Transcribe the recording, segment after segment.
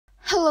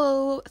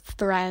Hello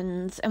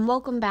friends, and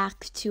welcome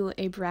back to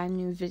a brand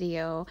new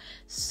video.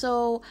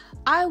 So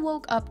I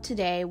woke up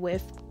today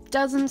with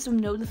dozens of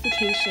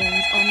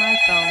notifications on my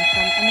phone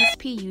from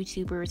MSP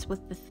YouTubers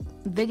with the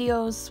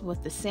videos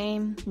with the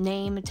same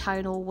name,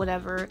 title,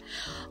 whatever,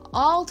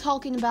 all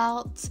talking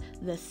about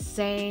the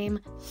same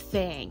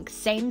thing.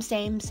 Same.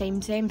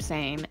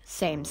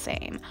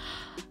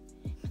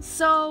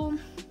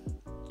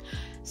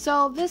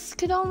 So this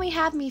could only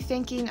have me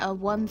thinking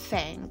of one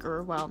thing,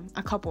 or well,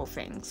 a couple of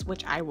things,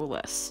 which I will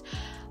list.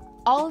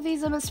 All of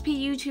these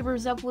MSP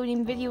YouTubers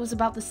uploading videos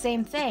about the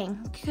same thing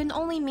can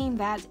only mean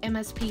that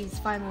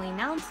MSPs finally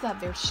announced that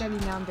they're shutting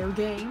down their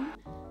game,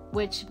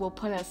 which will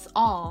put us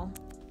all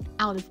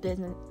out of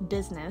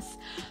business,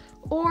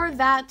 or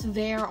that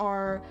there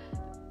are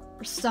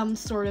some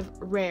sort of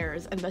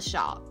rares in the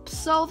shop.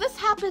 So this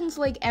happens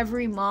like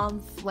every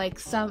month, like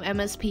some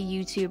MSP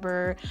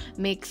YouTuber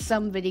makes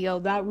some video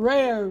that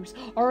rares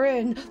are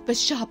in the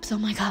shops. Oh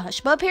my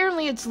gosh, but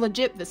apparently it's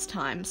legit this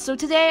time. So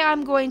today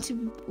I'm going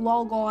to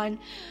log on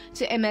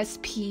to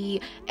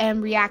MSP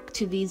and react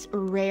to these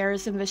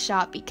rares in the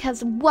shop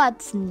because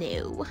what's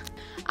new?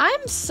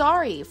 I'm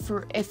sorry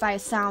for if I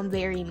sound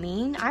very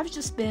mean. I've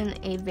just been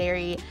a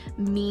very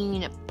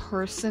mean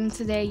person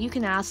today. You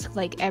can ask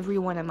like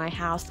everyone in my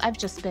house. I've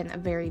just been a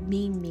very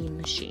mean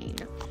machine.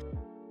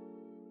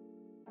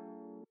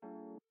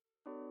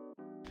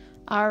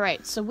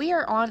 Alright, so we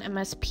are on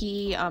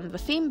MSP. The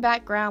theme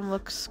background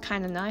looks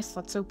kind of nice.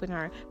 Let's open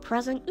our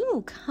present.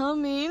 Ooh,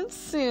 coming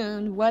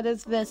soon. What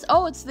is this?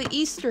 Oh, it's the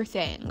Easter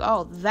thing.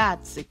 Oh,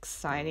 that's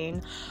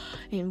exciting.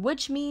 And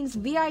which means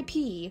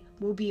VIP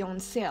will be on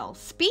sale.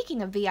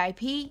 Speaking of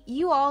VIP,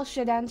 you all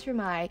should enter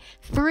my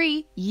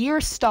 3-year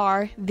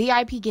star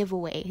VIP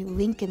giveaway.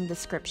 Link in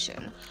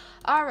description.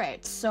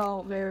 Alright,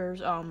 so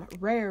there's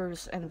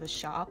rares in the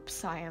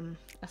shops, I am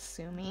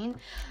assuming.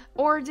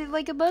 Or did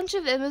like a bunch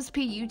of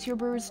MSP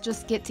YouTubers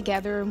just get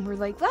together and were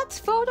like,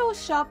 let's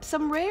Photoshop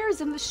some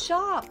rares in the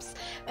shops,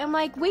 and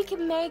like we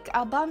can get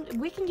a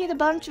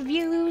bunch of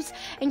views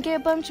and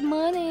get a bunch of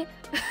money.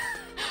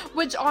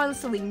 Which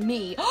honestly,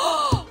 me.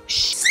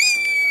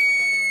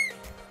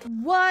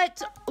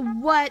 What?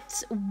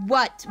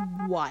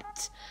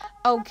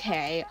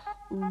 Okay,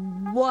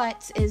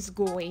 what is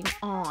going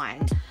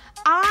on?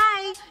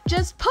 I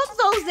just put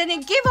those in a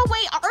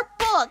giveaway art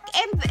book,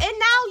 and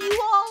now you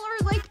all are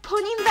like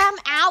putting them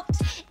out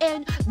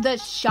in the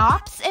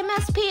shops,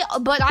 MSP,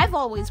 but I've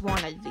always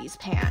wanted these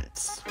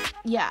pants.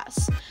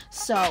 Yes.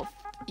 So,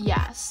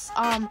 yes.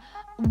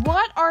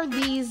 What are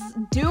these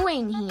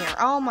doing here?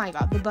 Oh my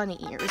god, the bunny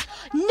ears.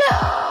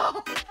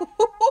 No!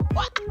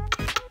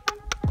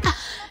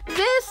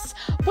 This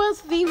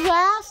was the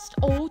last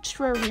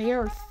ultra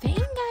rare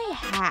thing I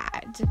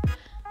had.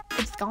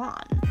 It's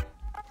gone.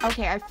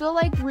 Okay, I feel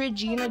like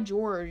Regina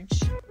George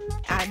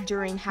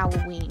during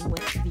Halloween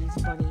with these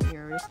bunny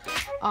ears.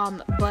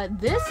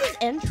 But this is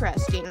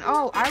interesting.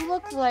 Oh, I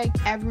look like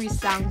every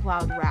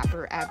SoundCloud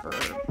rapper ever.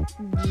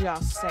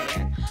 Just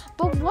saying.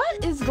 But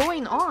what is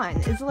going on?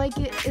 Is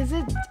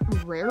it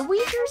Rare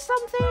Week or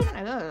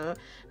something?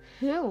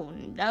 Who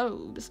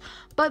knows?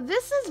 But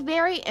this is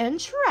very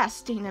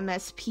interesting,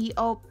 MSP.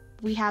 Oh,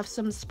 we have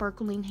some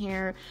sparkling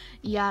hair.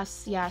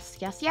 Yes.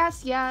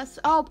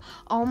 Oh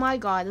my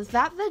god, is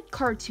that the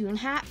cartoon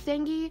hat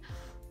thingy?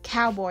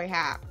 Cowboy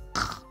hat.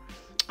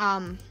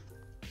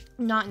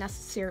 Not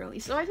necessarily.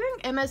 So I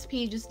think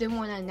MSP just didn't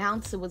want to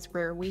announce it was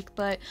Rare Week,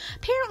 but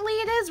apparently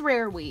it is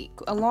Rare Week,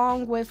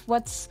 along with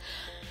what's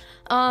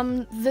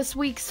this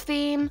week's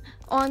theme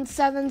on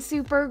 7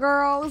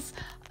 Supergirls,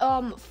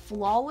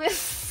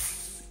 Flawless.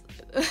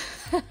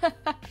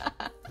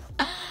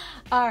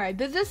 Alright,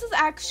 but this is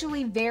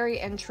actually very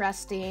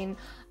interesting.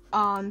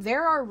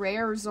 There are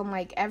rares on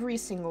like every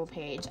single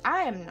page.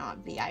 I am not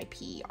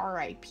VIP,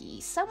 RIP.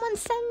 Someone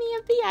send me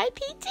a VIP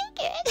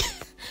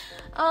ticket.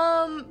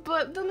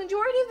 But the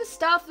majority of the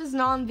stuff is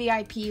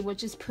non-VIP,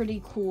 which is pretty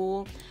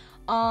cool.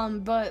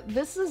 But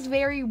this is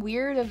very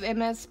weird of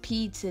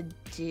MSP to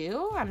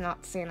do. I'm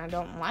not saying I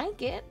don't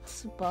like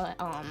it, but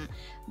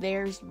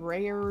there's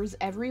rares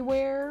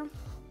everywhere.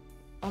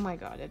 Oh my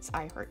god, it's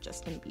I Heart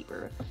Justin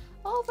Bieber.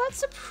 Oh,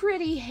 that's a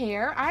pretty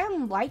hair. I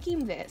am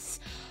liking this.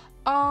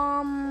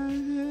 Oh,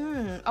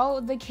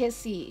 the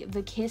kissy.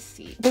 The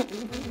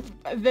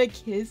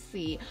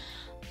kissy.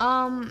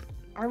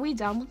 Are we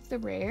done with the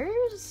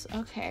rares?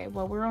 Okay,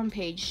 well, we're on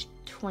page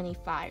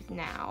 25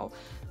 now.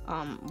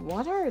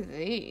 What are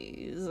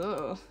these?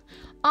 Ugh.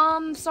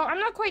 So I'm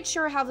not quite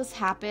sure how this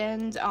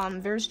happened.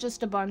 There's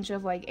just a bunch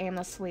of, like,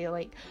 aimlessly,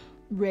 like,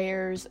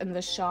 rares in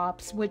the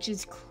shops, which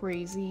is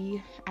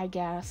crazy, I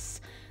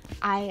guess.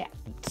 I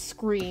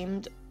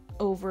screamed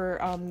over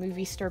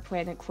Movie Star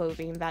Planet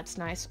clothing. That's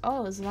nice.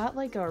 Oh, is that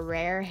like a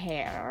rare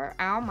hair?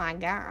 Oh my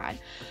god.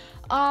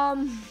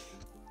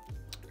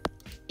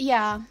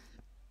 Yeah.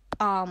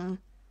 Oh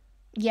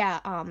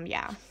yeah.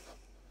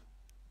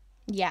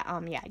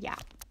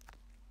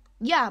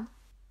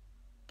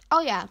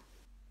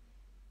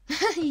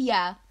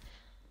 Yeah.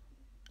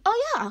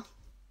 Oh yeah.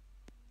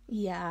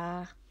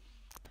 Yeah.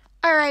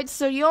 Alright,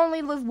 so you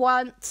only live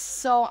once,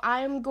 so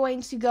I'm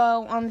going to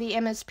go on the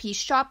MSP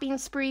shopping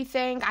spree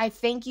thing. I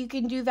think you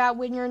can do that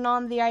when you're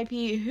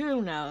non-VIP,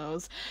 who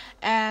knows.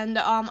 And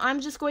I'm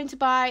just going to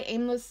buy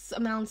aimless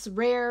amounts of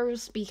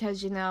rares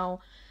because,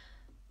 yeah.